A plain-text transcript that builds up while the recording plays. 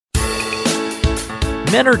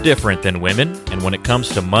Men are different than women, and when it comes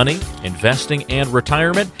to money, investing, and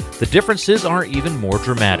retirement, the differences are even more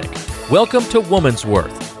dramatic. Welcome to Woman's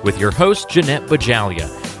Worth with your host, Jeanette Bajalia.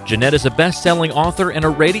 Jeanette is a best-selling author and a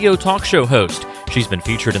radio talk show host. She's been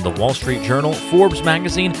featured in the Wall Street Journal, Forbes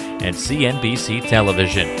magazine, and CNBC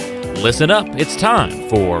television. Listen up, it's time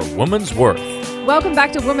for Woman's Worth. Welcome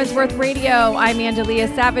back to Women's Worth Radio. I'm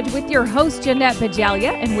Angelia Savage with your host, Jeanette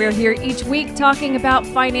Bajalia, and we're here each week talking about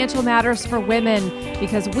financial matters for women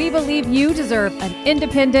because we believe you deserve an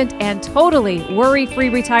independent and totally worry-free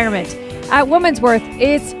retirement. At Women's Worth,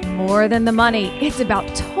 it's more than the money. It's about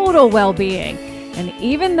total well-being. And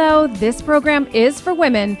even though this program is for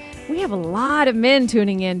women, we have a lot of men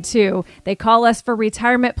tuning in too. They call us for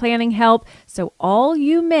retirement planning help. So all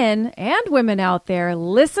you men and women out there,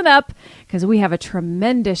 listen up because we have a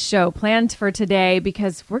tremendous show planned for today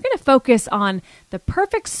because we're going to focus on the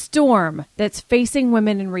perfect storm that's facing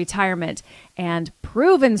women in retirement and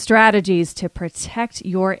proven strategies to protect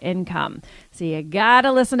your income. So you got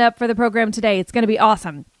to listen up for the program today. It's going to be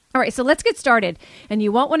awesome. All right, so let's get started. And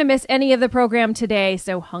you won't want to miss any of the program today,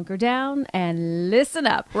 so hunker down and listen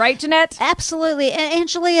up. Right, Jeanette? Absolutely. And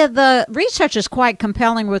Angelia, the research is quite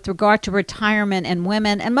compelling with regard to retirement and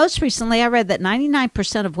women. And most recently, I read that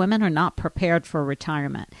 99% of women are not prepared for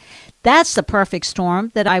retirement. That's the perfect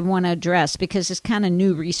storm that I want to address because it's kind of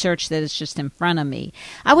new research that is just in front of me.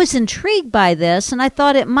 I was intrigued by this, and I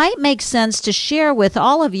thought it might make sense to share with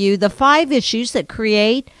all of you the 5 issues that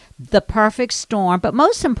create the perfect storm. But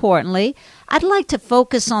most importantly, I'd like to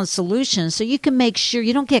focus on solutions so you can make sure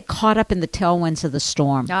you don't get caught up in the tailwinds of the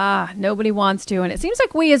storm. Nobody wants to. And it seems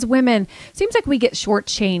like we as women, we get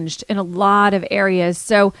shortchanged in a lot of areas.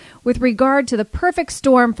 So with regard to the perfect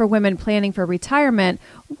storm for women planning for retirement,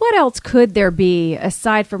 what else could there be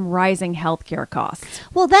aside from rising healthcare costs?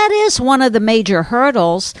 Well, that is one of the major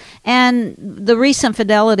hurdles. And the recent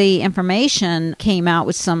Fidelity information came out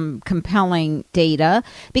with some compelling data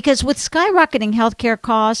because with skyrocketing healthcare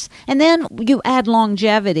costs, and then you add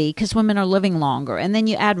longevity because women are living longer, and then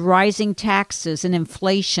you add rising taxes and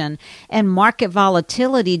inflation and market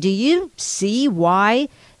volatility. Do you see why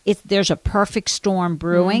there's a perfect storm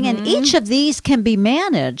brewing? Mm-hmm. And each of these can be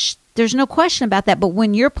managed. There's no question about that. But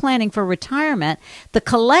when you're planning for retirement, the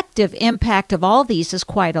collective impact of all these is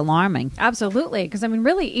quite alarming. Absolutely. Because,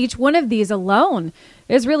 really, each one of these alone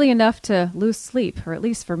is really enough to lose sleep, or at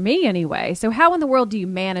least for me anyway. So how in the world do you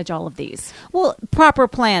manage all of these? Well, proper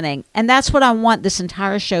planning. And that's what I want this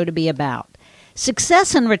entire show to be about.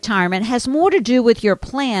 Success in retirement has more to do with your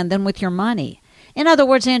plan than with your money. In other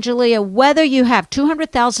words, Angelia, whether you have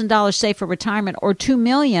 $200,000 saved for retirement or $2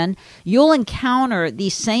 million, you'll encounter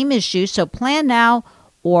these same issues. So plan now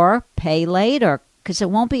or pay later, because it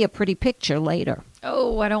won't be a pretty picture later.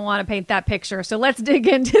 Oh, I don't want to paint that picture. So let's dig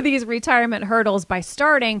into these retirement hurdles by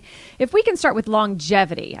starting. If we can start with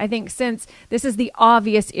longevity, I think since this is the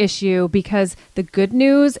obvious issue, because the good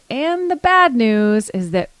news and the bad news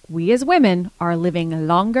is that we as women are living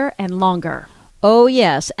longer and longer. Oh,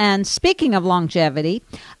 yes. And speaking of longevity,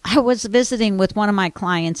 I was visiting with one of my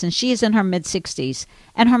clients, and she is in her mid-60s,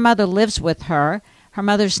 and her mother lives with her. Her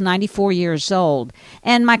mother's 94 years old.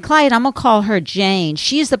 And my client, I'm going to call her Jane.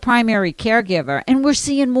 She's the primary caregiver, and we're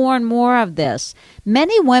seeing more and more of this.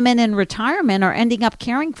 Many women in retirement are ending up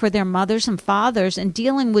caring for their mothers and fathers and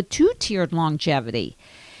dealing with two-tiered longevity.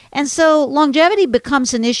 And so longevity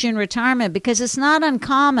becomes an issue in retirement because it's not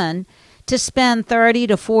uncommon to spend 30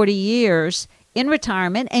 to 40 years in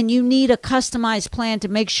retirement, and you need a customized plan to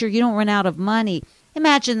make sure you don't run out of money.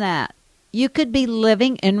 Imagine that. You could be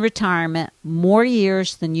living in retirement more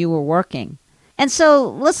years than you were working. And so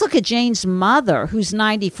let's look at Jane's mother, who's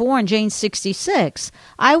 94, and Jane's 66.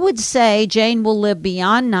 I would say Jane will live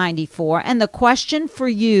beyond 94, and the question for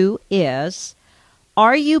you is,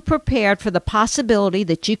 are you prepared for the possibility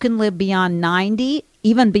that you can live beyond 90,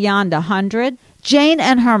 even beyond 100? Jane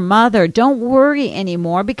and her mother don't worry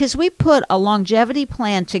anymore because we put a longevity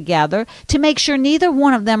plan together to make sure neither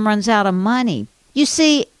one of them runs out of money. You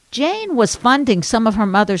see, Jane was funding some of her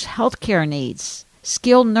mother's health care needs,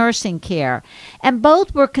 skilled nursing care, and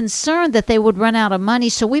both were concerned that they would run out of money,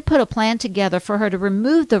 so we put a plan together for her to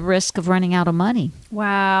remove the risk of running out of money.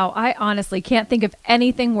 Wow, I honestly can't think of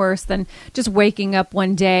anything worse than just waking up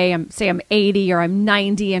one day, say I'm 80 or I'm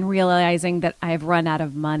 90 and realizing that I've run out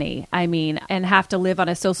of money. And have to live on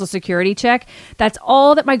a Social Security check. That's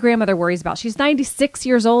all that my grandmother worries about. She's 96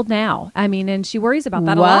 years old now. And she worries about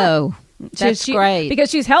that a lot. Whoa. That's great. Because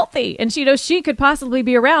she's healthy and she knows she could possibly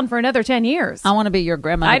be around for another 10 years. I want to be your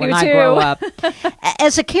grandmother when I I do grow too. up.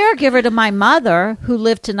 As a caregiver to my mother, who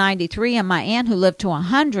lived to 93, and my aunt, who lived to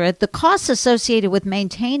 100, the costs associated with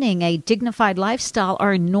maintaining a dignified lifestyle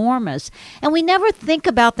are enormous. And we never think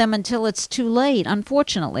about them until it's too late,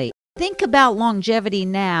 unfortunately. Think about longevity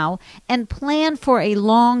now and plan for a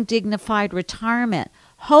long, dignified retirement,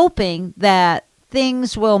 hoping that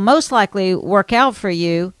things will most likely work out for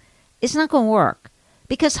you. It's not going to work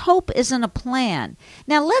because hope isn't a plan.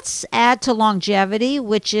 Now, let's add to longevity,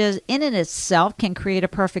 which is in and itself can create a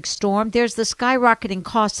perfect storm. There's the skyrocketing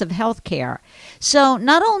costs of health care. So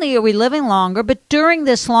not only are we living longer, but during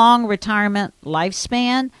this long retirement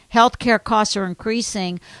lifespan, health care costs are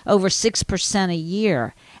increasing over 6% a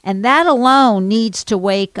year. And that alone needs to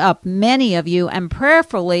wake up many of you, and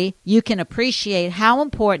prayerfully, you can appreciate how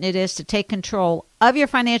important it is to take control of your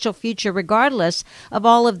financial future regardless of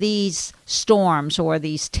all of these storms or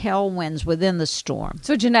these tailwinds within the storm.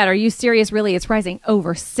 So, Jeanette, are you serious? Really, it's rising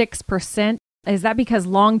over 6%. Is that because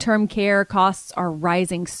long-term care costs are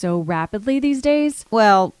rising so rapidly these days?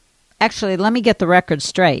 Well, actually, let me get the record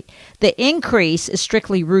straight. The increase is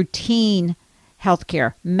strictly routine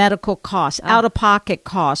healthcare, medical costs, out-of-pocket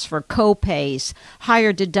costs for co-pays,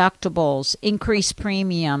 higher deductibles, increased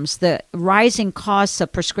premiums, the rising costs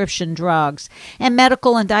of prescription drugs, and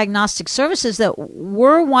medical and diagnostic services that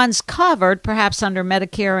were once covered, perhaps under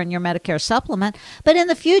Medicare and your Medicare supplement, but in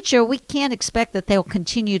the future, we can't expect that they'll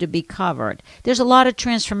continue to be covered. There's a lot of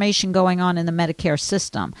transformation going on in the Medicare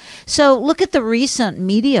system. So look at the recent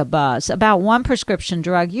media buzz about one prescription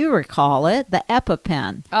drug, you recall it, the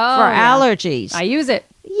EpiPen, for allergies. I use it.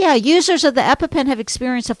 Yeah, users of the EpiPen have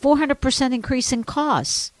experienced a 400% increase in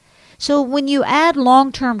costs. So when you add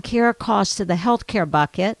long-term care costs to the healthcare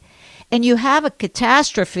bucket and you have a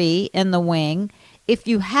catastrophe in the wing, if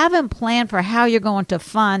you haven't planned for how you're going to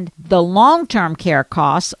fund the long-term care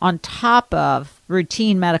costs on top of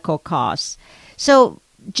routine medical costs. So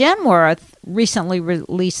Genworth recently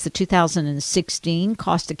released the 2016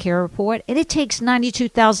 cost of care report, and it takes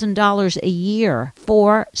 $92,000 a year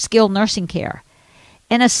for skilled nursing care.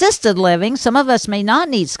 In assisted living, some of us may not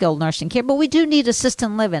need skilled nursing care, but we do need assisted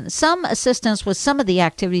living. Some assistance with some of the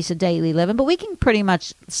activities of daily living, but we can pretty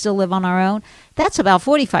much still live on our own. That's about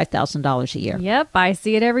 $45,000 a year. Yep, I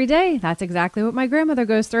see it every day. That's exactly what my grandmother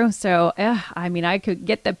goes through. So, I mean, I could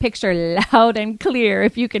get the picture loud and clear.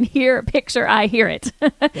 If you can hear a picture, I hear it.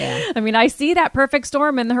 Yeah. I mean, I see that perfect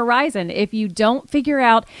storm in the horizon. If you don't figure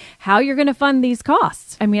out how you're going to fund these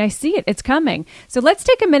costs, I mean, I see it. It's coming. So let's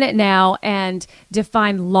take a minute now and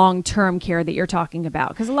define long-term care that you're talking about,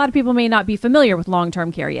 because a lot of people may not be familiar with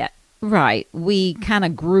long-term care yet. Right. We kind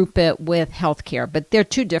of group it with healthcare, but they're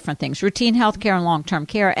two different things, routine healthcare and long-term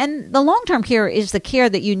care. And the long-term care is the care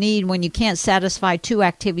that you need when you can't satisfy two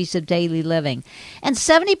activities of daily living. And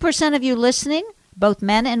 70% of you listening, both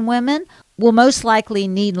men and women, will most likely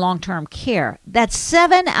need long-term care. That's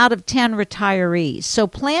 7 out of 10 retirees. So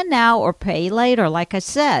plan now or pay later, like I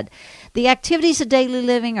said. The activities of daily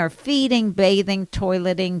living are feeding, bathing,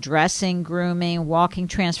 toileting, dressing, grooming, walking,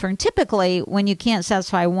 transferring. Typically, when you can't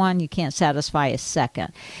satisfy one, you can't satisfy a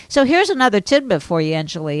second. So here's another tidbit for you,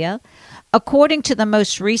 Angelia. According to the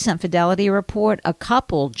most recent Fidelity report, a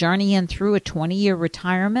couple journeying through a 20-year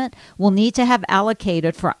retirement will need to have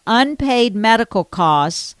allocated for unpaid medical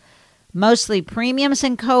costs, mostly premiums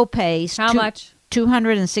and co-pays. How much?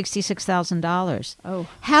 $266,000. Oh.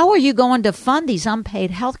 How are you going to fund these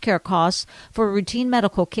unpaid health care costs for routine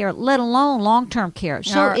medical care, let alone long-term care?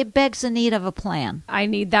 So it begs the need of a plan. I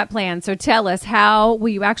need that plan. So tell us, how will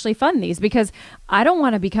you actually fund these? Because I don't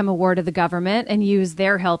want to become a ward of the government and use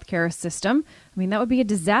their healthcare system. I mean, that would be a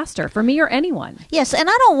disaster for me or anyone. Yes, and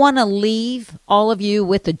I don't want to leave all of you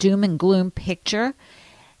with a doom and gloom picture.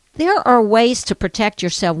 There are ways to protect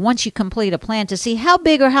yourself once you complete a plan to see how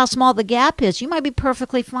big or how small the gap is. You might be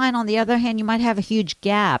perfectly fine. On the other hand, you might have a huge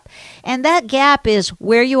gap. And that gap is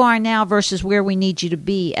where you are now versus where we need you to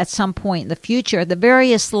be at some point in the future, the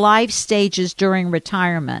various life stages during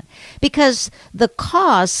retirement. Because the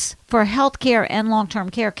costs for health care and long-term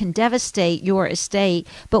care can devastate your estate,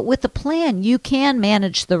 but with the plan, you can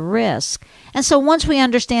manage the risk. And so once we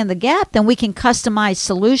understand the gap, then we can customize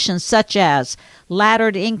solutions such as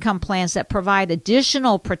laddered income plans that provide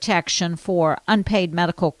additional protection for unpaid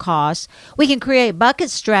medical costs. We can create bucket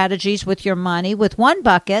strategies with your money, with one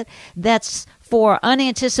bucket that's for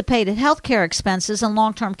unanticipated healthcare expenses and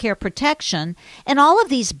long-term care protection. And all of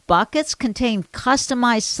these buckets contain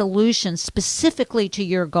customized solutions specifically to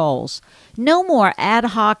your goals. No more ad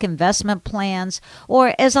hoc investment plans,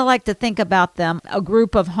 or as I like to think about them, a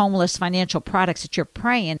group of homeless financial products that you're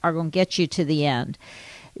praying are going to get you to the end.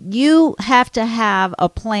 You have to have a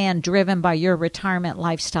plan driven by your retirement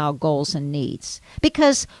lifestyle goals and needs,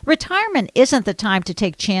 because retirement isn't the time to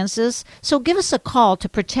take chances. So give us a call to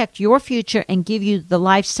protect your future and give you the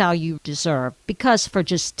lifestyle you deserve, because for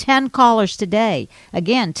just 10 callers today,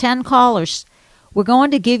 again, 10 callers, we're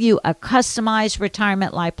going to give you a customized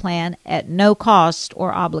retirement life plan at no cost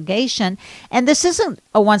or obligation. And this isn't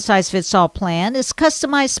a one-size-fits-all plan. It's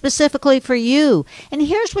customized specifically for you. And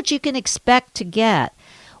here's what you can expect to get.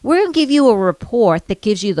 We're going to give you a report that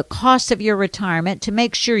gives you the cost of your retirement to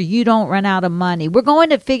make sure you don't run out of money. We're going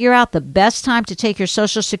to figure out the best time to take your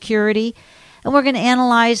Social Security, and we're going to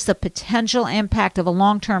analyze the potential impact of a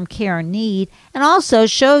long-term care need and also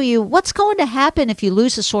show you what's going to happen if you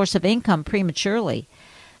lose a source of income prematurely.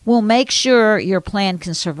 We'll make sure your plan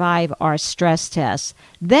can survive our stress tests.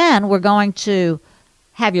 Then we're going to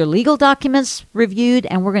have your legal documents reviewed,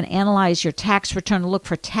 and we're going to analyze your tax return to look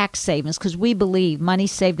for tax savings, because we believe money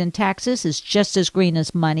saved in taxes is just as green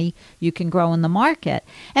as money you can grow in the market.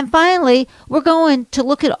 And finally, we're going to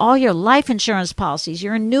look at all your life insurance policies,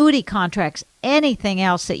 your annuity contracts, anything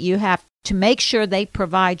else that you have to make sure they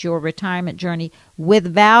provide your retirement journey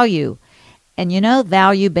with value. And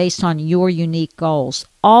value based on your unique goals.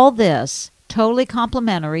 All this totally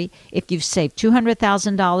complimentary if you've saved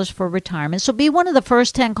 $200,000 for retirement. So be one of the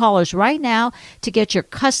first 10 callers right now to get your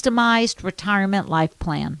customized retirement life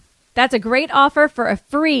plan. That's a great offer for a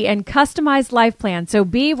free and customized life plan. So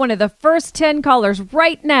be one of the first 10 callers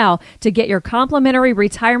right now to get your complimentary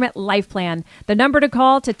retirement life plan. The number to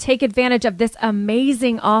call to take advantage of this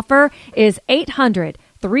amazing offer is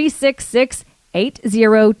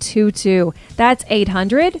 800-366-8022. That's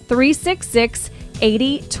 800-366-8022.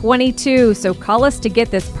 8022. So call us to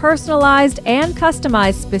get this personalized and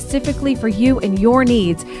customized specifically for you and your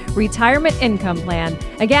needs. Retirement income plan.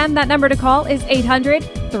 Again, that number to call is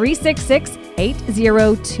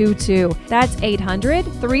 800-366-8022. That's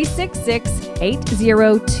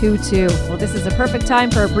 800-366-8022. Well, this is a perfect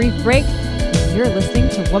time for a brief break. You're listening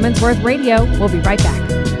to Woman's Worth Radio. We'll be right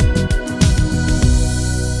back.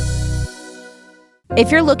 If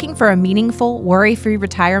you're looking for a meaningful, worry-free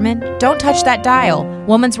retirement, don't touch that dial.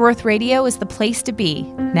 Woman's Worth Radio is the place to be.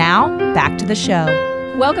 Now, back to the show.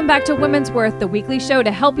 Welcome back to Women's Worth, the weekly show to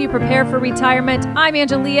help you prepare for retirement. I'm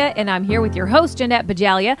Angelia, and I'm here with your host, Jeanette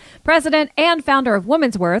Bajalia, president and founder of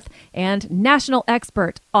Women's Worth, and national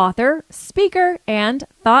expert, author, speaker, and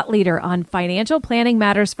thought leader on financial planning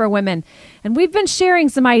matters for women. And we've been sharing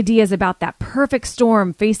some ideas about that perfect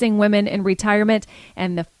storm facing women in retirement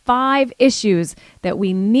and the 5 issues that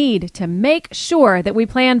we need to make sure that we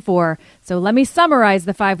plan for. So let me summarize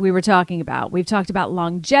the 5 we were talking about. We've talked about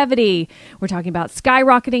longevity. We're talking about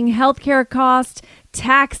skyrocketing healthcare costs,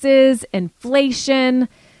 taxes, inflation,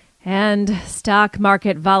 and stock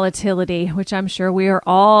market volatility, which I'm sure we are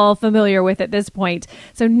all familiar with at this point.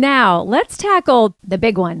 So now let's tackle the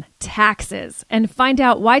big one, taxes, and find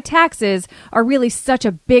out why taxes are really such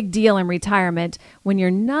a big deal in retirement when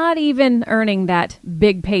you're not even earning that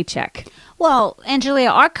big paycheck. Well,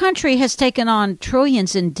 Angelia, our country has taken on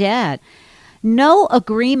trillions in debt. No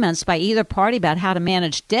agreements by either party about how to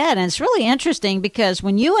manage debt. And it's really interesting because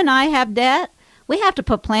when you and I have debt, we have to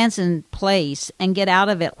put plans in place and get out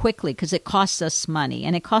of it quickly because it costs us money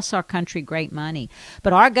and it costs our country great money.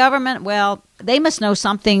 But our government, well, they must know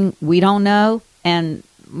something we don't know. And,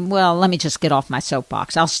 well, let me just get off my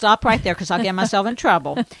soapbox. I'll stop right there because I'll get myself in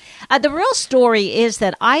trouble. The real story is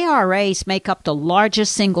that IRAs make up the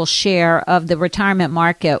largest single share of the retirement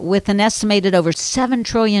market with an estimated over $7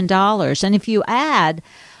 trillion. And if you add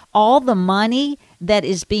all the money that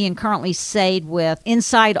is being currently saved with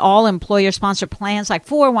inside all employer-sponsored plans like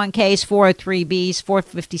 401ks, 403bs,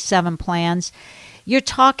 457 plans, you're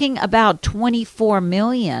talking about 24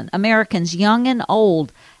 million Americans, young and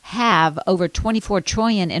old, have over 24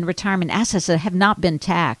 trillion in retirement assets that have not been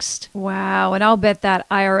taxed. Wow. And I'll bet that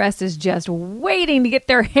IRS is just waiting to get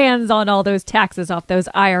their hands on all those taxes off those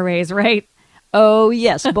IRAs, right? Oh,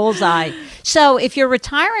 yes, bullseye. So if you're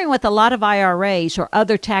retiring with a lot of IRAs or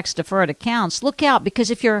other tax-deferred accounts, look out, because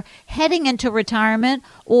if you're heading into retirement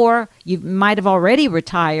or you might have already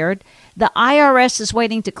retired, the IRS is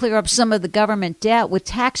waiting to clear up some of the government debt with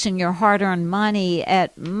taxing your hard-earned money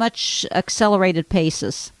at much accelerated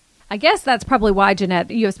paces. I guess that's probably why,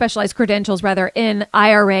 Jeanette, you have specialized credentials rather in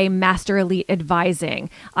IRA Master Elite Advising.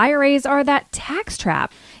 IRAs are that tax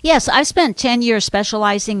trap. Yes, I've spent 10 years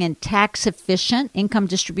specializing in tax-efficient income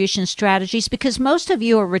distribution strategies because most of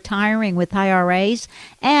you are retiring with IRAs,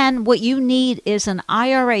 and what you need is an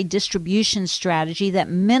IRA distribution strategy that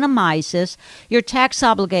minimizes your tax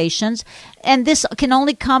obligations, and this can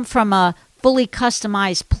only come from a fully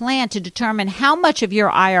customized plan to determine how much of your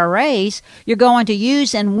IRAs you're going to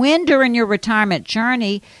use and when during your retirement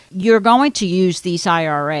journey you're going to use these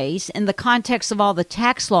IRAs in the context of all the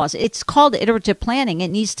tax laws. It's called iterative planning. It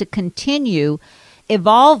needs to continue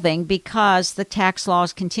evolving because the tax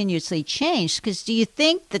laws continuously change. Because do you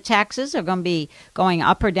think the taxes are going to be going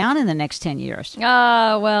up or down in the next 10 years?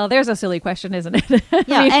 Well, there's a silly question, isn't it?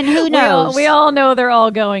 Yeah, and who knows? We all know they're all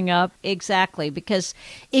going up. Exactly, because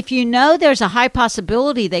if you know there's a high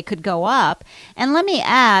possibility they could go up, and let me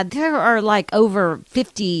add, there are like over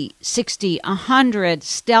 50, 60, 100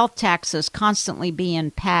 stealth taxes constantly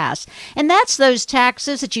being passed. And that's those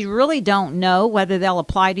taxes that you really don't know whether they'll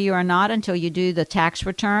apply to you or not until you do the tax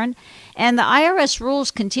return. And the IRS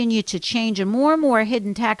rules continue to change, and more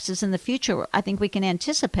hidden taxes in the future I think we can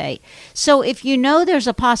anticipate. So if you know there's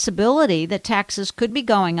a possibility that taxes could be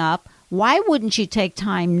going up, why wouldn't you take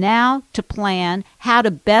time now to plan how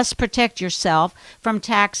to best protect yourself from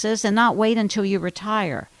taxes and not wait until you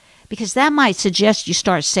retire? Because that might suggest you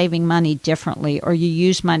start saving money differently or you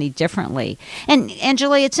use money differently. And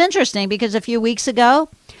Julie, it's interesting because a few weeks ago,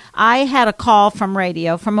 I had a call from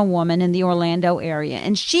radio from a woman in the Orlando area,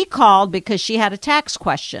 and she called because she had a tax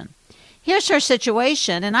question. Here's her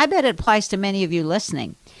situation, and I bet it applies to many of you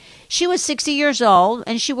listening. She was 60 years old,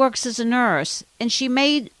 and she works as a nurse, and she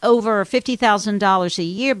made over $50,000 a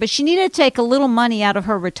year, but she needed to take a little money out of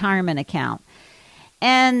her retirement account.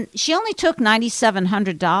 And she only took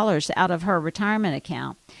 $9,700 out of her retirement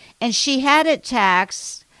account, and she had it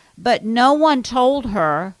taxed, but no one told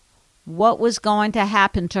her what was going to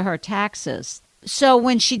happen to her taxes. So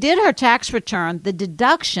when she did her tax return, the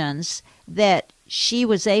deductions that she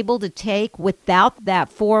was able to take without that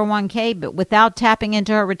 401k, but without tapping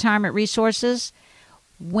into her retirement resources,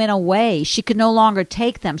 went away. She could no longer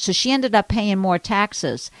take them. So she ended up paying more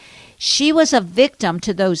taxes. She was a victim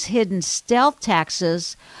to those hidden stealth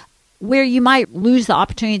taxes where you might lose the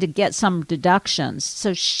opportunity to get some deductions.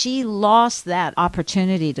 So she lost that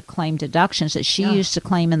opportunity to claim deductions that she used to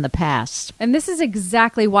claim in the past. And this is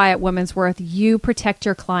exactly why at Women's Worth you protect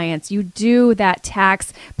your clients. You do that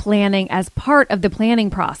tax planning as part of the planning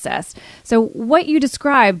process. So what you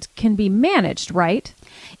described can be managed, right?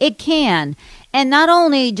 It can. And not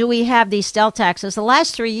only do we have these stealth taxes, the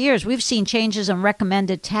last 3 years we've seen changes in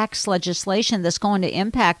recommended tax legislation that's going to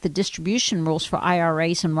impact the distribution rules for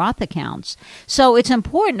IRAs and Roth accounts. So it's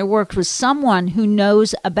important to work with someone who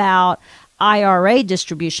knows about IRA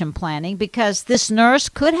distribution planning, because this nurse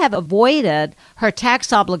could have avoided her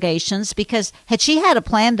tax obligations because had she had a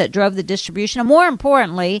plan that drove the distribution, and more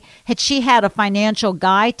importantly, had she had a financial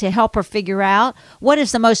guide to help her figure out what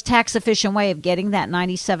is the most tax efficient way of getting that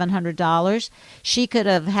 $9,700, she could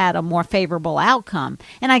have had a more favorable outcome.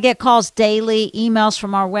 And I get calls daily, emails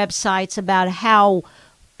from our websites about how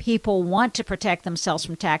people want to protect themselves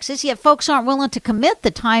from taxes, yet folks aren't willing to commit the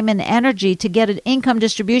time and energy to get an income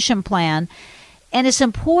distribution plan. And it's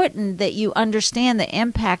important that you understand the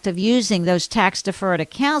impact of using those tax-deferred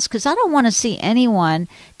accounts, because I don't want to see anyone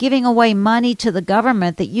giving away money to the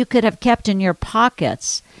government that you could have kept in your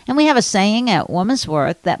pockets. And we have a saying at Women's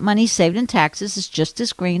Worth that money saved in taxes is just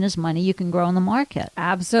as green as money you can grow in the market.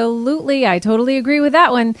 Absolutely. I totally agree with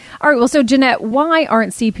that one. All right. Well, so Jeanette, why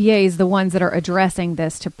aren't CPAs the ones that are addressing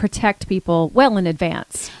this to protect people well in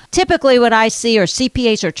advance? Typically what I see are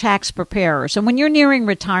CPAs or tax preparers. And when you're nearing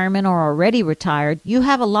retirement or already retired, you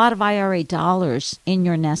have a lot of IRA dollars in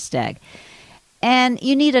your nest egg. And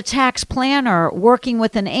you need a tax planner working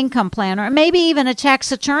with an income planner, or maybe even a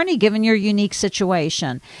tax attorney, given your unique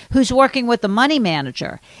situation, who's working with the money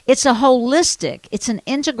manager. It's a holistic, it's an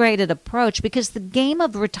integrated approach, because the game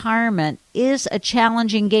of retirement is a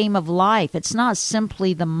challenging game of life. It's not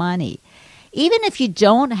simply the money. Even if you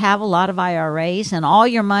don't have a lot of IRAs and all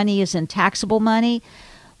your money is in taxable money,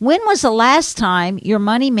 when was the last time your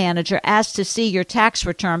money manager asked to see your tax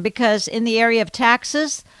return? Because in the area of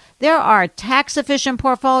taxes, there are tax-efficient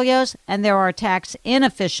portfolios and there are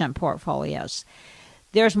tax-inefficient portfolios.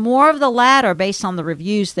 There's more of the latter based on the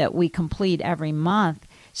reviews that we complete every month.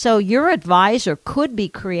 So your advisor could be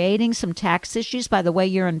creating some tax issues by the way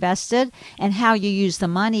you're invested and how you use the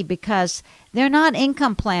money, because they're not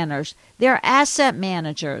income planners. They're asset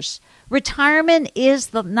managers. Retirement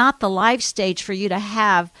is not the life stage for you to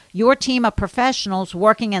have your team of professionals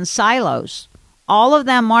working in silos, all of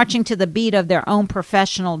them marching to the beat of their own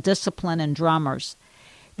professional discipline and drummers.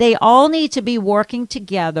 They all need to be working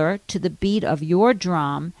together to the beat of your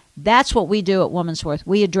drum. That's what we do at Woman's Worth.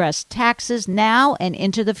 We address taxes now and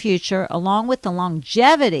into the future, along with the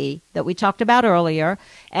longevity that we talked about earlier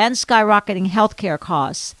and skyrocketing healthcare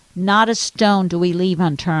costs. Not a stone do we leave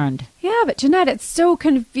unturned. Yeah, but Jeanette, it's so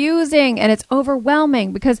confusing and it's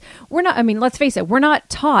overwhelming because let's face it, we're not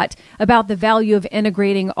taught about the value of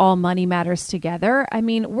integrating all money matters together.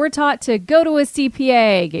 We're taught to go to a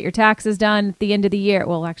CPA, get your taxes done at the end of the year.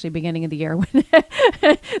 Well, actually, beginning of the year, when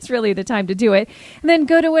it's really the time to do it. And then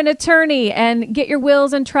go to an attorney and get your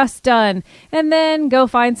wills and trusts done. And then go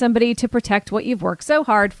find somebody to protect what you've worked so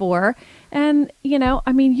hard for. And,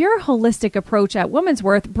 your holistic approach at Woman's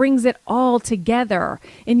Worth brings it all together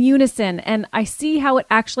in unison. And I see how it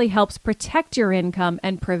actually helps protect your income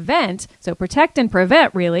and protect and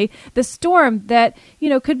prevent, really, the storm that,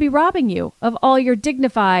 could be robbing you of all your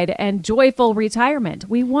dignified and joyful retirement.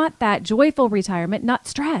 We want that joyful retirement, not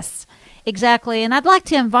stress. Exactly. And I'd like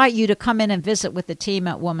to invite you to come in and visit with the team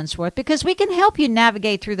at Woman's Worth, because we can help you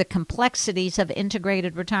navigate through the complexities of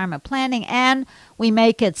integrated retirement planning, and we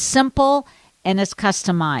make it simple and it's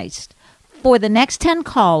customized. For the next 10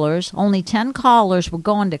 callers, only 10 callers, we're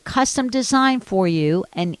going to custom design for you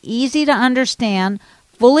an easy to understand,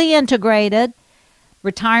 fully integrated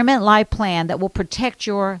retirement life plan that will protect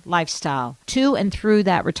your lifestyle to and through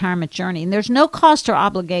that retirement journey. And there's no cost or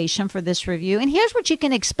obligation for this review. And here's what you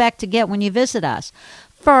can expect to get when you visit us.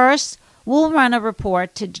 First, we'll run a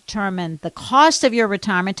report to determine the cost of your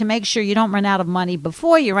retirement to make sure you don't run out of money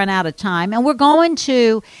before you run out of time. And we're going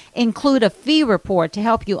to include a fee report to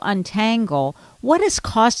help you untangle what is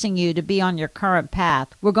costing you to be on your current path.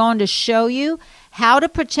 We're going to show you how to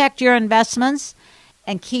protect your investments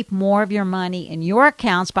and keep more of your money in your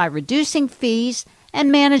accounts by reducing fees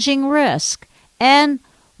and managing risk. And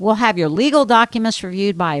we'll have your legal documents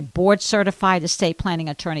reviewed by a board-certified estate planning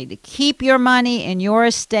attorney to keep your money in your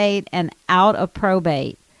estate and out of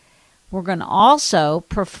probate. We're going to also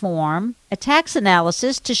perform a tax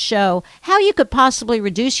analysis to show how you could possibly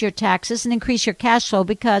reduce your taxes and increase your cash flow,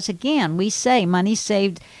 because, again, we say money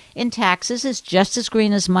saved in taxes is just as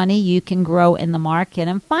green as money you can grow in the market.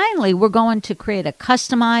 And finally, we're going to create a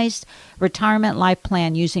customized retirement life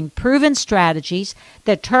plan using proven strategies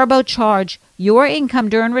that turbocharge your income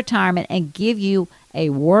during retirement and give you a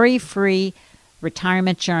worry-free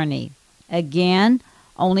retirement journey. Again,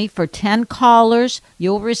 only for 10 callers,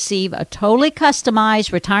 you'll receive a totally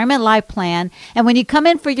customized retirement life plan. And when you come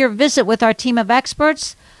in for your visit with our team of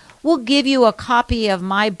experts, we'll give you a copy of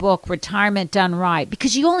my book, Retirement Done Right,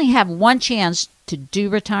 because you only have one chance to do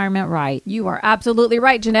retirement right. You are absolutely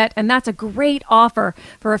right, Jeanette. And that's a great offer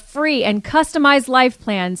for a free and customized life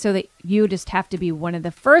plan, so that you just have to be one of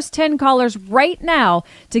the first 10 callers right now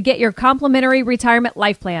to get your complimentary retirement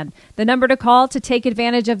life plan. The number to call to take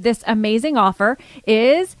advantage of this amazing offer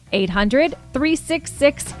is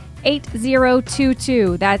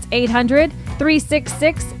 800-366-8022. That's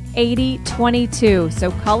 800-366-8022.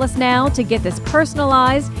 So call us now to get this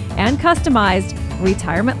personalized and customized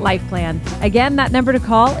retirement life plan. Again, that number to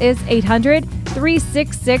call is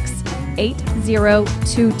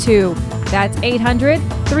 800-366-8022. That's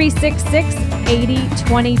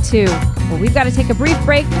 800-366-8022. Well, we've got to take a brief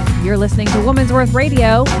break. You're listening to Woman's Worth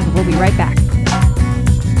Radio, and we'll be right back.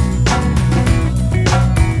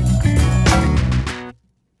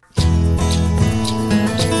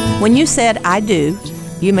 When you said I do,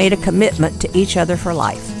 you made a commitment to each other for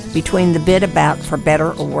life. Between the bit about for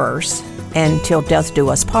better or worse and till death do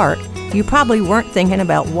us part, you probably weren't thinking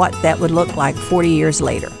about what that would look like 40 years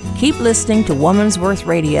later. Keep listening to Woman's Worth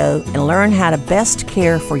Radio and learn how to best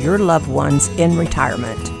care for your loved ones in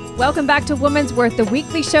retirement. Welcome back to Woman's Worth, the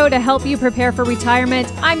weekly show to help you prepare for retirement.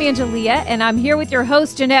 I'm Angelia, and I'm here with your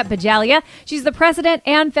host, Jeanette Bajalia. She's the president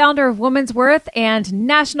and founder of Woman's Worth and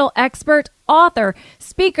national expert, author,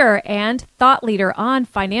 speaker, and thought leader on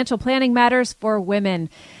financial planning matters for women.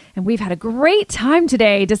 And we've had a great time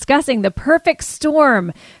today discussing the perfect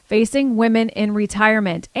storm facing women in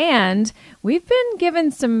retirement. And we've been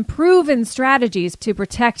given some proven strategies to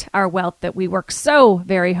protect our wealth that we work so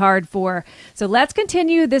very hard for. So let's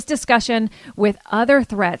continue this discussion with other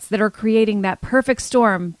threats that are creating that perfect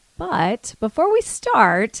storm, But before we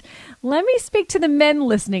start, let me speak to the men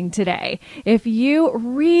listening today. If you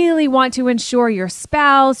really want to ensure your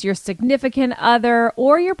spouse, your significant other,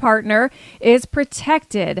 or your partner is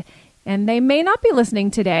protected, and they may not be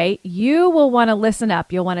listening today, you will want to listen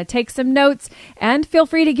up. You'll want to take some notes and feel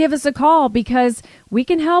free to give us a call because we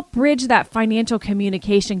can help bridge that financial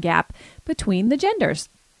communication gap between the genders.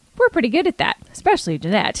 We're pretty good at that, especially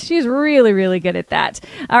Jeanette. She's really, really good at that.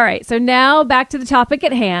 All right, so now back to the topic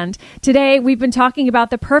at hand. Today, we've been talking about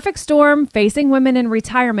the perfect storm facing women in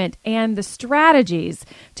retirement and the strategies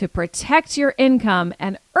to protect your income.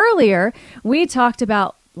 And earlier, we talked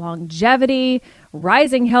about longevity,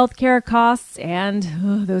 rising healthcare costs,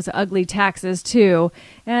 and those ugly taxes too.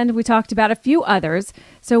 And we talked about a few others.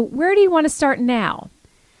 So where do you want to start now?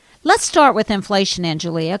 Let's start with inflation,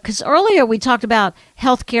 Angelia, because earlier we talked about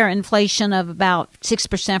healthcare inflation of about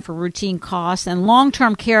 6% for routine costs and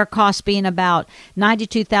long-term care costs being about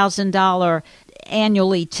 $92,000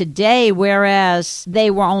 annually today, whereas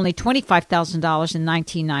they were only $25,000 in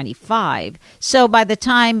 1995. So by the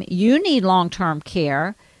time you need long-term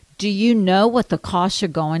care, do you know what the costs are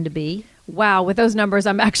going to be? Wow, with those numbers,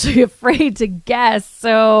 I'm actually afraid to guess.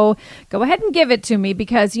 So go ahead and give it to me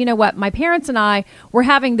because you know what? My parents and I were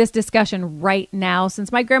having this discussion right now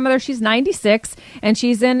since my grandmother, she's 96 and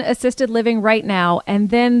she's in assisted living right now. And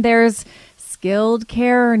then there's skilled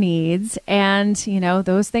care needs. And, you know,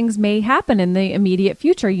 those things may happen in the immediate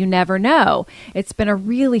future. You never know. It's been a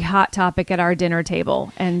really hot topic at our dinner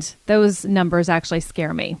table. And those numbers actually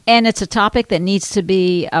scare me. And it's a topic that needs to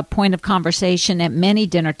be a point of conversation at many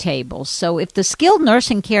dinner tables. So if the skilled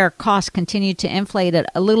nursing care costs continue to inflate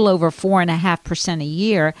at a little over 4.5% a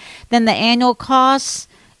year, then the annual costs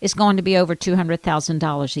is going to be over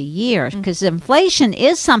 $200,000 a year because inflation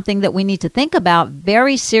is something that we need to think about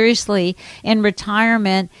very seriously in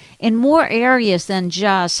retirement in more areas than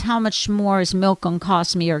just how much more is milk going to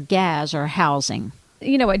cost me or gas or housing.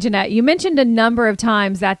 You know what, Jeanette, you mentioned a number of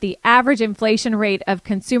times that the average inflation rate of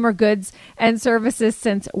consumer goods and services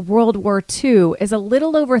since World War II is a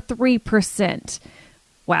little over 3%.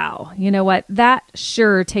 Wow. You know what? That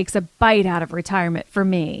sure takes a bite out of retirement for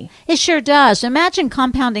me. It sure does. Imagine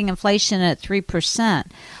compounding inflation at 3%.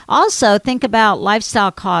 Also, think about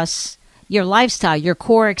lifestyle costs, your lifestyle, your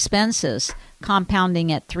core expenses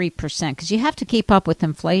compounding at 3% because you have to keep up with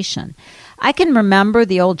inflation. I can remember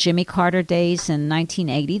the old Jimmy Carter days in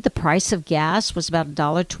 1980. The price of gas was about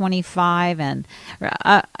 $1.25, and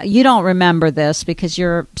you don't remember this because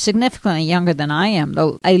you're significantly younger than I am.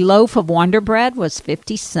 A loaf of Wonder Bread was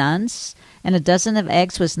 50 cents, and a dozen of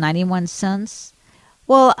eggs was 91 cents.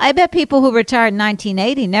 Well, I bet people who retired in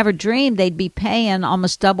 1980 never dreamed they'd be paying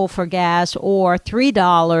almost double for gas or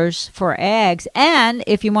 $3 for eggs. And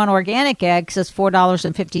if you want organic eggs, it's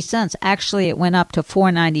 $4.50. Actually, it went up to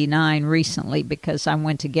 $4.99 recently because I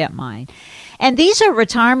went to get mine. And these are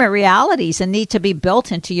retirement realities and need to be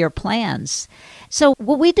built into your plans. So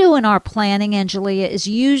what we do in our planning, Angelia, is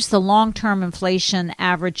use the long-term inflation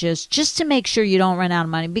averages just to make sure you don't run out of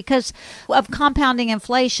money because of compounding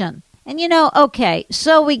inflation. And you know, okay,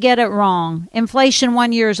 so we get it wrong. Inflation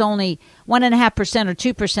 1 year is only 1.5% or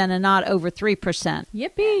 2% and not over 3%.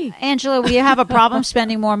 Yippee. Angela, will you have a problem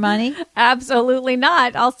spending more money? Absolutely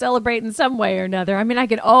not. I'll celebrate in some way or another. I mean, I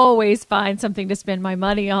can always find something to spend my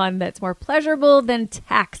money on that's more pleasurable than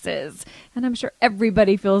taxes. And I'm sure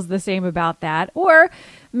everybody feels the same about that. Or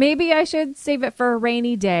maybe I should save it for a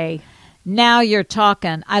rainy day. Now you're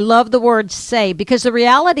talking. I love the word say because the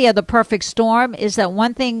reality of the perfect storm is that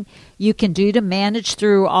one thing you can do to manage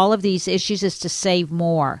through all of these issues is to save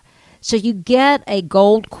more. So you get a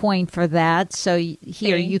gold coin for that. So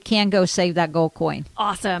here, you can go save that gold coin.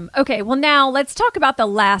 Awesome. Okay, well now let's talk about the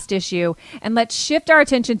last issue and let's shift our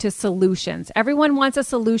attention to solutions. Everyone wants a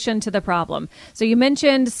solution to the problem. So you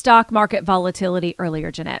mentioned stock market volatility earlier,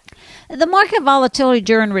 Jeanette. The market volatility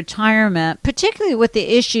during retirement, particularly with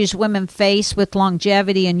the issues women face with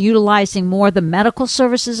longevity and utilizing more of the medical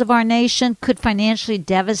services of our nation, could financially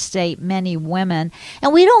devastate many women.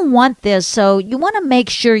 And we don't want this, so you want to make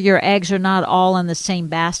sure your eggs are not all in the same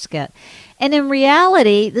basket. And in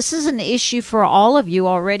reality, this is an issue for all of you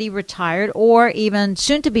already retired or even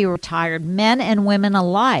soon to be retired, men and women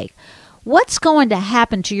alike. What's going to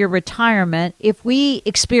happen to your retirement if we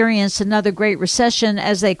experience another Great Recession,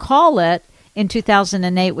 as they call it, in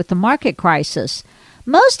 2008 with the market crisis?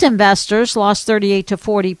 Most investors lost 38 to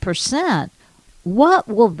 40%. What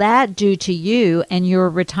will that do to you and your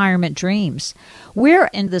retirement dreams? We're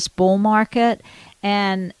in this bull market,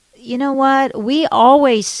 and you know what? We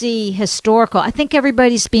always see historical. I think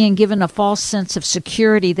everybody's being given a false sense of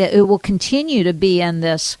security that it will continue to be in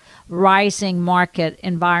this rising market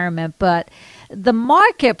environment, but the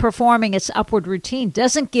market performing its upward routine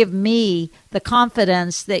doesn't give me the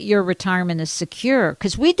confidence that your retirement is secure,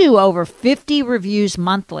 because we do over 50 reviews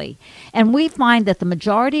monthly, and we find that the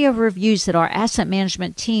majority of reviews that our asset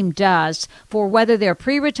management team does for whether they're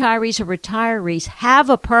pre-retirees or retirees have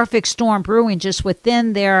a perfect storm brewing just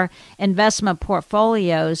within their investment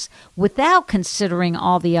portfolios without considering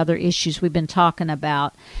all the other issues we've been talking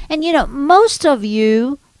about. And most of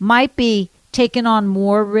you might be taking on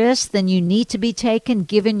more risk than you need to be taken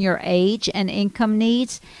given your age and income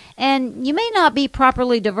needs. And you may not be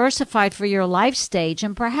properly diversified for your life stage.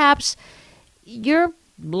 And perhaps you're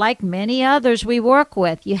like many others we work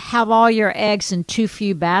with. You have all your eggs in too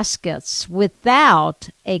few baskets without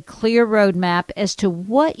a clear roadmap as to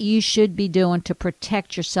what you should be doing to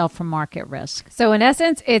protect yourself from market risk. So in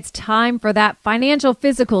essence, it's time for that financial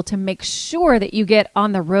physical to make sure that you get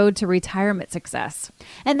on the road to retirement success.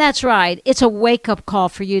 And that's right. It's a wake-up call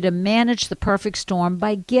for you to manage the perfect storm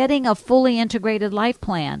by getting a fully integrated life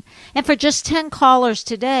plan. And for just 10 callers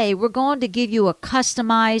today, we're going to give you a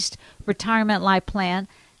customized retirement life plan,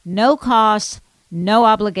 no cost, no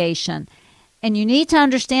obligation. And you need to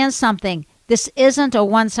understand something. This isn't a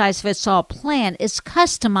one-size-fits-all plan. It's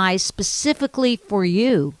customized specifically for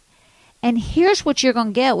you. And here's what you're going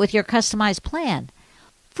to get with your customized plan.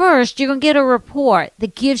 First, you're going to get a report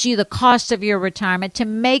that gives you the cost of your retirement to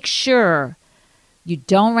make sure you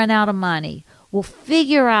don't run out of money. We'll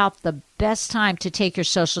figure out the best time to take your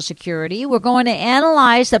Social Security. We're going to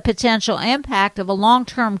analyze the potential impact of a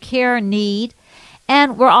long-term care need.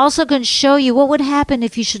 And we're also going to show you what would happen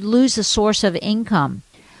if you should lose a source of income.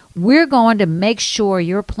 We're going to make sure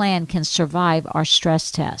your plan can survive our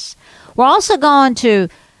stress tests. We're also going to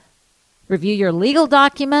review your legal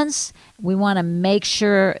documents. We want to make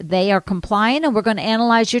sure they are compliant, and we're going to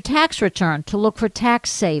analyze your tax return to look for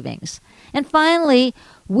tax savings. And finally,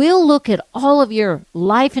 we'll look at all of your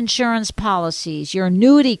life insurance policies, your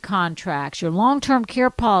annuity contracts, your long-term care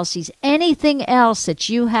policies, anything else that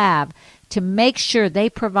you have to make sure they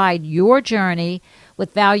provide your journey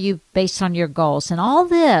with value based on your goals. And all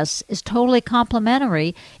this is totally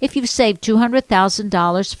complimentary if you've saved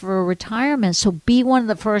 $200,000 for retirement. So be one of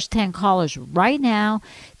the first 10 callers right now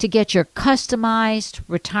to get your customized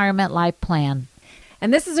retirement life plan.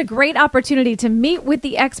 And this is a great opportunity to meet with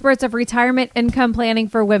the experts of retirement income planning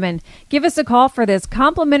for women. Give us a call for this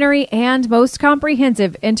complimentary and most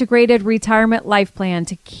comprehensive integrated retirement life plan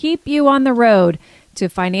to keep you on the road to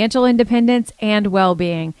financial independence and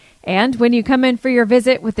well-being. And when you come in for your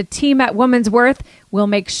visit with the team at Woman's Worth, we'll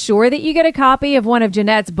make sure that you get a copy of one of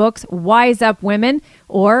Jeanette's books, Wise Up Women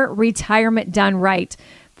or Retirement Done Right.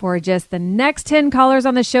 For just the next 10 callers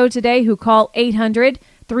on the show today who call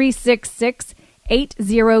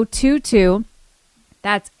 800-366-8022,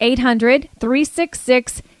 that's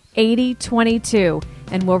 800-366-8022.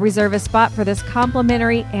 And we'll reserve a spot for this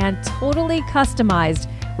complimentary and totally customized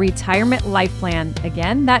retirement life plan.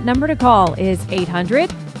 Again, that number to call is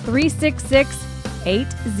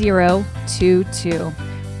 800-366-8022.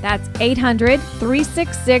 That's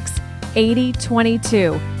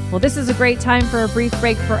 800-366-8022. Well, this is a great time for a brief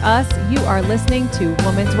break for us. You are listening to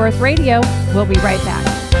Woman's Worth Radio. We'll be right back.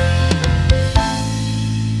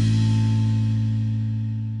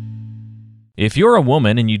 If you're a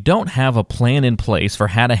woman and you don't have a plan in place for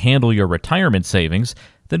how to handle your retirement savings,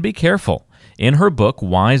 then be careful. In her book,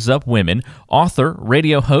 Wise Up Women, author,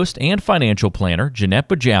 radio host, and financial planner Jeanette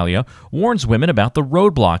Bajalia warns women about the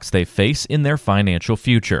roadblocks they face in their financial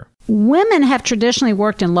future. Women have traditionally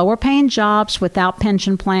worked in lower-paying jobs without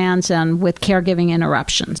pension plans and with caregiving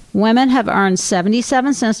interruptions. Women have earned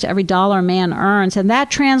 77 cents to every dollar a man earns, and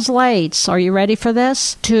that translates, are you ready for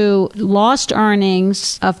this, to lost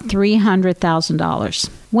earnings of $300,000.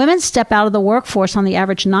 Women step out of the workforce on the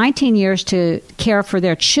average 19 years to care for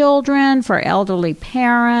their children, for elderly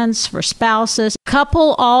parents, for spouses.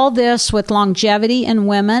 Couple all this with longevity in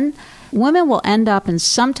women. Women will end up in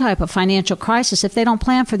some type of financial crisis if they don't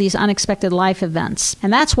plan for these unexpected life events.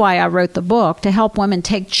 And that's why I wrote the book, to help women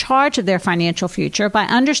take charge of their financial future by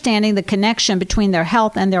understanding the connection between their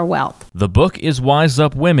health and their wealth. The book is Wise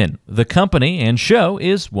Up Women. The company and show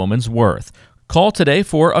is Woman's Worth. Call today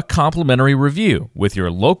for a complimentary review with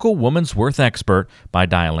your local Woman's Worth expert by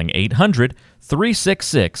dialing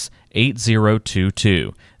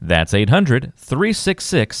 800-366-8022. That's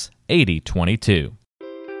 800-366-8022.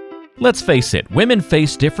 Let's face it, women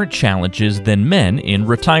face different challenges than men in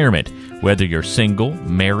retirement. Whether you're single,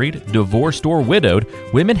 married, divorced, or widowed,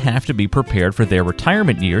 women have to be prepared for their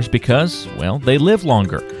retirement years because, well, they live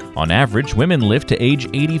longer. On average, women live to age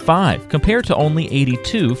 85 compared to only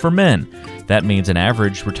 82 for men. That means an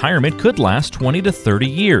average retirement could last 20 to 30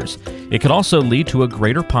 years. It could also lead to a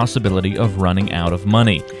greater possibility of running out of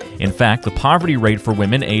money. In fact, the poverty rate for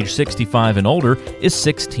women age 65 and older is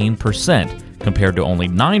 16%, compared to only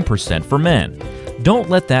 9% for men. Don't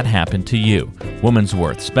let that happen to you. Woman's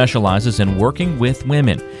Worth specializes in working with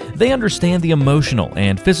women. They understand the emotional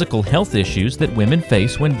and physical health issues that women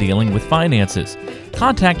face when dealing with finances.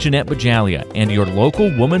 Contact Jeanette Bajalia and your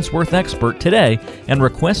local Woman's Worth expert today and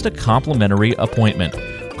request a complimentary appointment.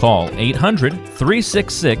 Call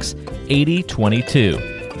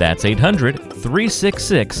 800-366-8022. That's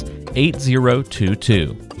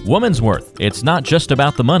 800-366-8022. Woman's Worth. It's not just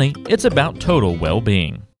about the money, it's about total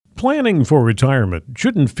well-being. Planning for retirement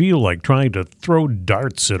shouldn't feel like trying to throw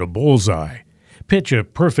darts at a bullseye, pitch a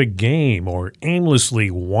perfect game, or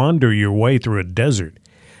aimlessly wander your way through a desert.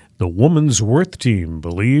 The Woman's Worth team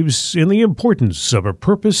believes in the importance of a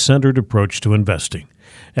purpose-centered approach to investing.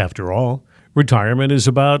 After all, retirement is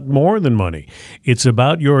about more than money. It's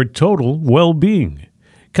about your total well-being.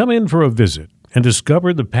 Come in for a visit and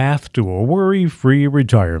discover the path to a worry-free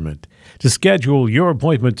retirement. To schedule your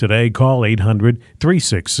appointment today, call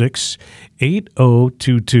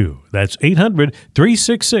 800-366-8022. That's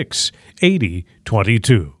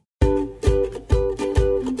 800-366-8022.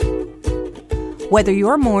 Whether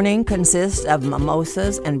your morning consists of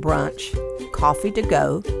mimosas and brunch, coffee to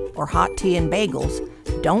go, or hot tea and bagels,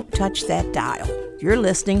 don't touch that dial. You're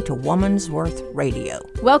listening to Woman's Worth Radio.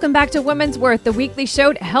 Welcome back to Woman's Worth, the weekly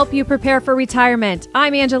show to help you prepare for retirement.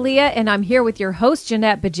 I'm Angelia, and I'm here with your host,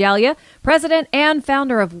 Jeanette Bajalia, president and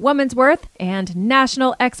founder of Woman's Worth, and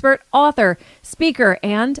national expert, author, speaker,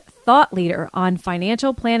 and thought leader on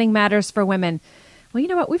financial planning matters for women. Well, you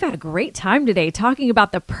know what? We've had a great time today talking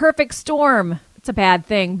about the perfect storm. It's a bad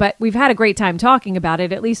thing, but we've had a great time talking about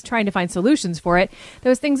it, at least trying to find solutions for it.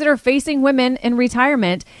 Those things that are facing women in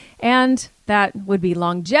retirement, and that would be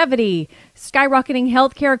longevity, skyrocketing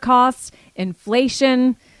healthcare costs,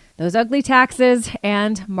 inflation, those ugly taxes,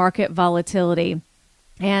 and market volatility.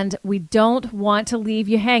 And we don't want to leave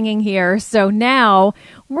you hanging here. So now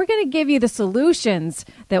we're going to give you the solutions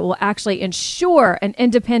that will actually ensure an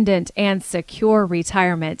independent and secure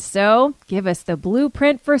retirement. So give us the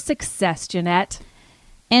blueprint for success, Jeanette.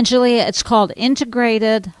 Angelia, it's called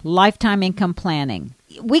Integrated Lifetime Income Planning.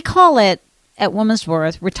 We call it at Woman's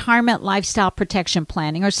Worth Retirement Lifestyle Protection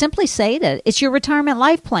Planning, or simply say that it's your retirement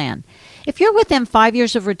life plan. If you're within 5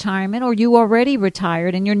 years of retirement, or you already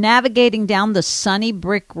retired and you're navigating down the sunny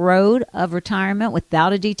brick road of retirement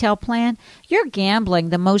without a detailed plan, you're gambling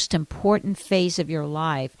the most important phase of your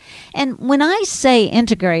life. And when I say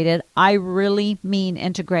integrated, I really mean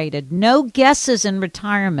integrated. No guesses in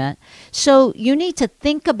retirement. So you need to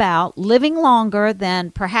think about living longer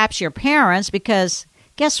than perhaps your parents, because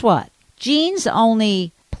guess what? Genes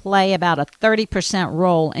only play about a 30%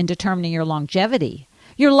 role in determining your longevity.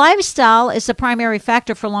 Your lifestyle is the primary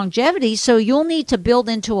factor for longevity, so you'll need to build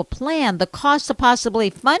into a plan the cost of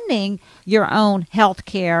possibly funding your own health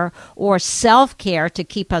care or self-care to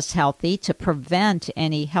keep us healthy, to prevent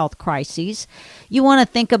any health crises. You want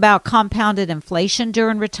to think about compounded inflation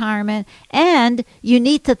during retirement, and you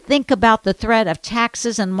need to think about the threat of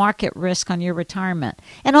taxes and market risk on your retirement.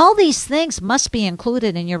 And all these things must be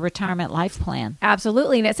included in your retirement life plan.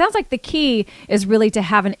 Absolutely. And it sounds like the key is really to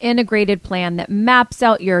have an integrated plan that maps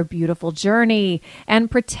out your beautiful journey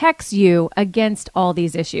and protects you against all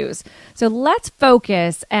these issues. So let's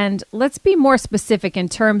focus and let's be more specific in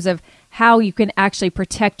terms of how you can actually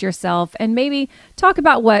protect yourself, and maybe talk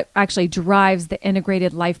about what actually drives the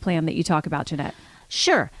integrated life plan that you talk about, Jeanette.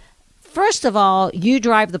 Sure. First of all, you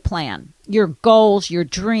drive the plan, your goals, your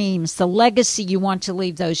dreams, the legacy you want to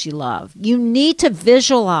leave those you love. You need to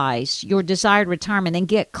visualize your desired retirement and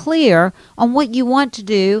get clear on what you want to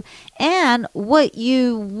do and what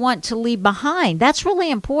you want to leave behind. That's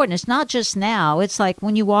really important. It's not just now. It's like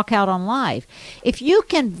when you walk out on life. If you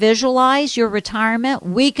can visualize your retirement,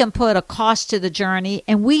 we can put a cost to the journey,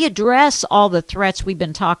 and we address all the threats we've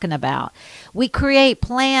been talking about. We create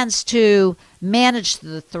plans to manage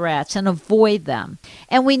the threats and avoid them.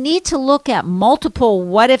 And we need to look at multiple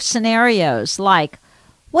what-if scenarios, like,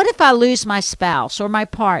 what if I lose my spouse or my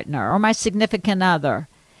partner or my significant other?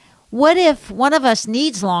 What if one of us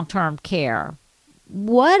needs long-term care?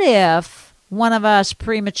 What if one of us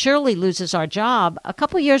prematurely loses our job a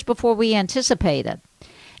couple years before we anticipated?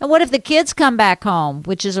 And what if the kids come back home,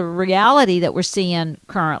 which is a reality that we're seeing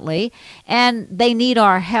currently, and they need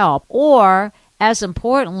our help? Or, as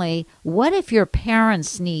importantly, what if your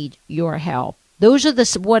parents need your help? Those are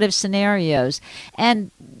the what-if scenarios. And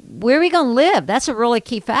where are we going to live? That's a really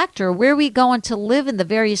key factor. Where are we going to live in the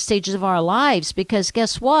various stages of our lives? Because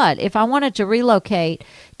guess what? If I wanted to relocate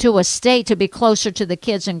to a state to be closer to the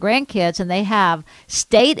kids and grandkids, and they have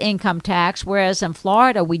state income tax, whereas in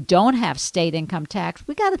Florida we don't have state income tax,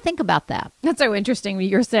 we got to think about that. That's so interesting what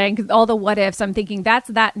you're saying, 'cause all the what ifs. I'm thinking that's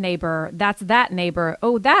that neighbor, that's that neighbor,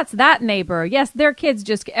 oh, that's that neighbor. Yes, their kids,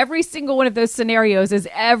 just every single one of those scenarios is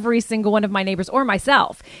every single one of my neighbors, or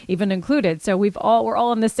myself even included. So we're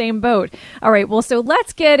all in the same boat. All right, well, so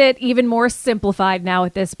let's get it even more simplified now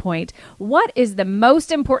at this point. What is the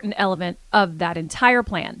most important element of that entire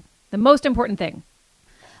plan? The most important thing.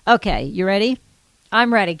 Okay, you ready?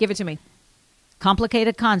 I'm ready. Give it to me.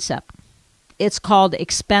 Complicated concept. It's called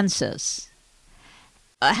expenses.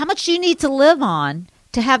 How much do you need to live on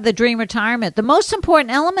to have the dream retirement? The most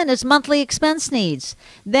important element is monthly expense needs.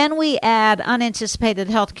 Then we add unanticipated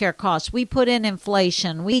healthcare costs. We put in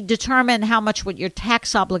inflation. We determine how much what your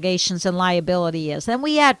tax obligations and liability is. Then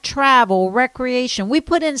we add travel, recreation. We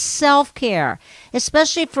put in self-care,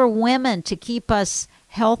 especially for women, to keep us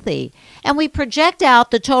healthy. And we project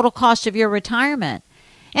out the total cost of your retirement.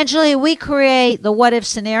 And Julia, we create the what if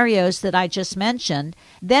scenarios that I just mentioned.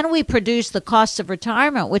 Then we produce the cost of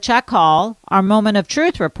retirement, which I call our moment of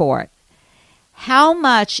truth report. How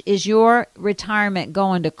much is your retirement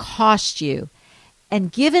going to cost you?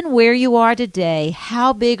 And given where you are today,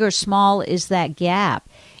 how big or small is that gap?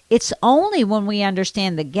 It's only when we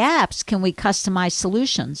understand the gaps can we customize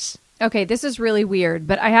solutions. Okay, this is really weird,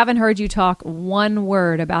 but I haven't heard you talk one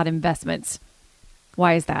word about investments.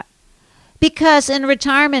 Why is that? Because in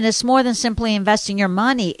retirement, it's more than simply investing your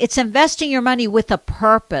money. It's investing your money with a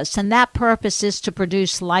purpose, and that purpose is to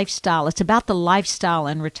produce lifestyle. It's about the lifestyle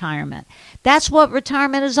in retirement. That's what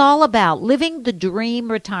retirement is all about, living the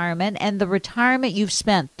dream retirement and the retirement you've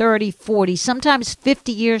spent 30, 40, sometimes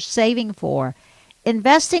 50 years saving for.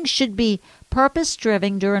 Investing should be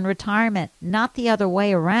purpose-driven during retirement, not the other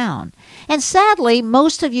way around. And sadly,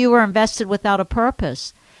 most of you are invested without a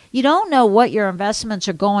purpose. You don't know what your investments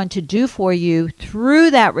are going to do for you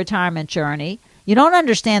through that retirement journey. You don't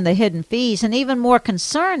understand the hidden fees. And even more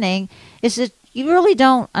concerning is that you really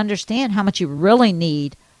don't understand how much you really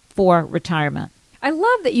need for retirement. I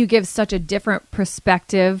love that you give such a different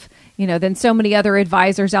perspective, than so many other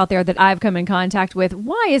advisors out there that I've come in contact with.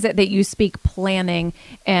 Why is it that you speak planning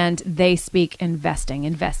and they speak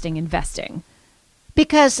investing?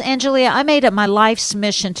 Because, Angelia, I made it my life's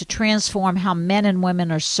mission to transform how men and women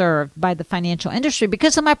are served by the financial industry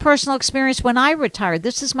because of my personal experience when I retired.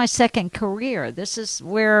 This is my second career. This is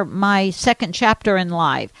where my second chapter in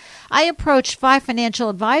life. I approached 5 financial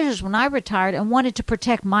advisors when I retired and wanted to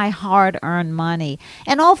protect my hard-earned money.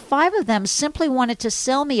 And all 5 of them simply wanted to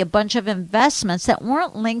sell me a bunch of investments that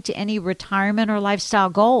weren't linked to any retirement or lifestyle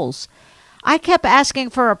goals. I kept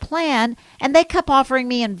asking for a plan, and they kept offering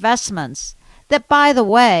me investments that, by the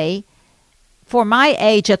way, for my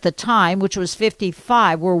age at the time, which was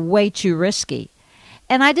 55, were way too risky.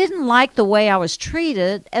 And I didn't like the way I was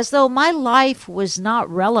treated, as though my life was not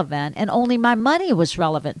relevant and only my money was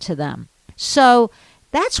relevant to them. So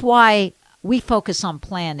that's why we focus on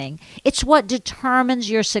planning. It's what determines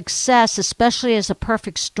your success, especially as a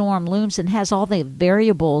perfect storm looms and has all the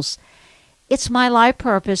variables. It's my life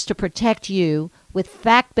purpose to protect you with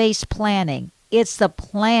fact-based planning. It's the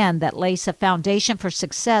plan that lays a foundation for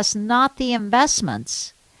success, not the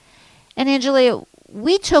investments. And Angelia,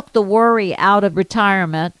 we took the worry out of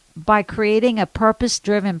retirement by creating a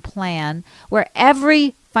purpose-driven plan where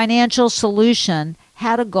every financial solution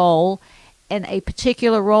had a goal and a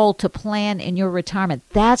particular role to plan in your retirement.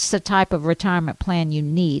 That's the type of retirement plan you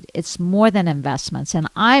need. It's more than investments. And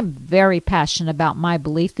I'm very passionate about my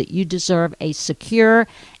belief that you deserve a secure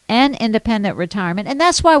and independent retirement. And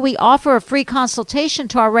that's why we offer a free consultation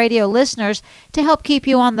to our radio listeners to help keep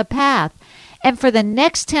you on the path. And for the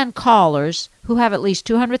next 10 callers who have at least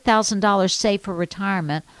 $200,000 saved for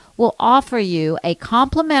retirement, we'll offer you a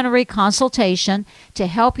complimentary consultation to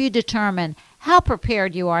help you determine how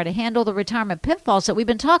prepared you are to handle the retirement pitfalls that we've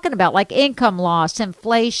been talking about, like income loss,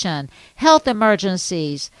 inflation, health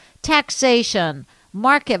emergencies, taxation,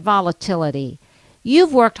 market volatility.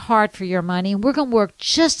 You've worked hard for your money, and we're going to work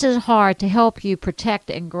just as hard to help you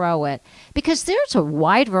protect and grow it, because there's a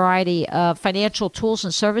wide variety of financial tools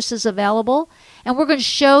and services available, and we're going to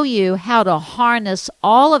show you how to harness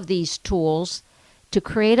all of these tools to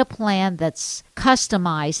create a plan that's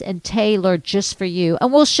customized and tailored just for you.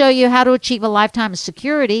 And we'll show you how to achieve a lifetime of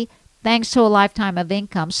security thanks to a lifetime of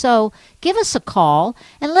income. So give us a call,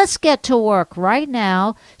 and let's get to work right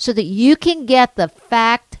now so that you can get the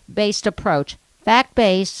fact-based approach.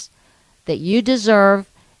 Fact-based, that you deserve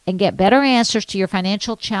and get better answers to your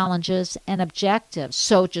financial challenges and objectives.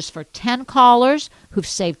 So just for 10 callers who've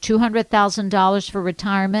saved $200,000 for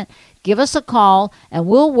retirement, give us a call and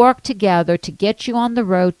we'll work together to get you on the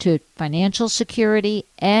road to financial security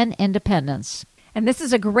and independence. And this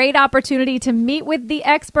is a great opportunity to meet with the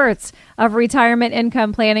experts of retirement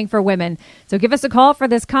income planning for women. So give us a call for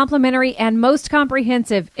this complimentary and most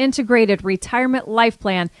comprehensive integrated retirement life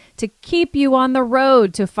plan to keep you on the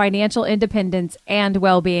road to financial independence and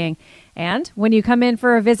well-being. And when you come in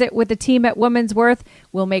for a visit with the team at Women's Worth,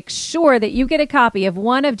 we'll make sure that you get a copy of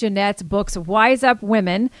one of Jeanette's books, Wise Up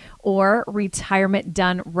Women or Retirement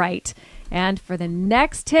Done Right. And for the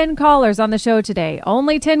next 10 callers on the show today,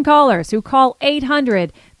 only 10 callers who call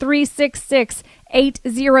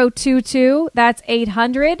 800-366-8022, that's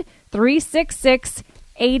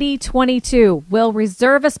 800-366-8022, we'll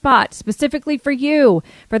reserve a spot specifically for you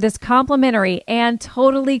for this complimentary and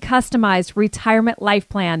totally customized retirement life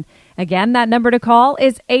plan. Again, that number to call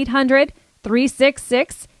is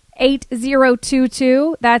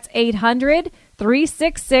 800-366-8022, that's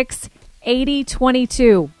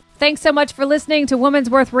 800-366-8022. Thanks so much for listening to Women's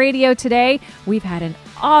Worth Radio today. We've had an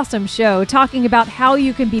awesome show talking about how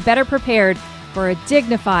you can be better prepared for a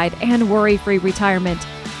dignified and worry-free retirement.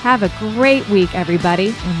 Have a great week,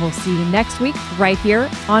 everybody, and we'll see you next week right here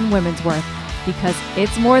on Women's Worth. Because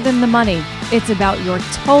it's more than the money. It's about your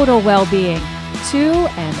total well-being to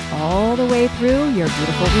and all the way through your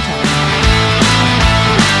beautiful retirement.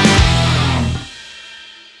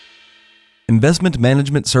 Investment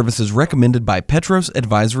management services recommended by Petros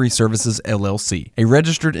Advisory Services, LLC, a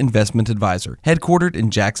registered investment advisor, headquartered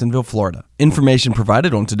in Jacksonville, Florida. Information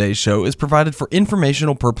provided on today's show is provided for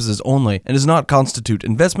informational purposes only and does not constitute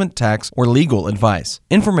investment, tax, or legal advice.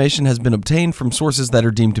 Information has been obtained from sources that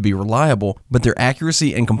are deemed to be reliable, but their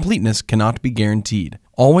accuracy and completeness cannot be guaranteed.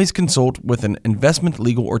 Always consult with an investment,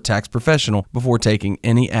 legal, or tax professional before taking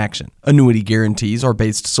any action. Annuity guarantees are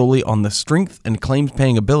based solely on the strength and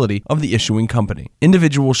claims-paying ability of the issuing company.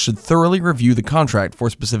 Individuals should thoroughly review the contract for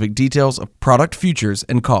specific details of product features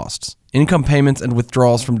and costs. Income payments and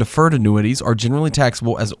withdrawals from deferred annuities are generally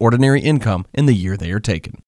taxable as ordinary income in the year they are taken.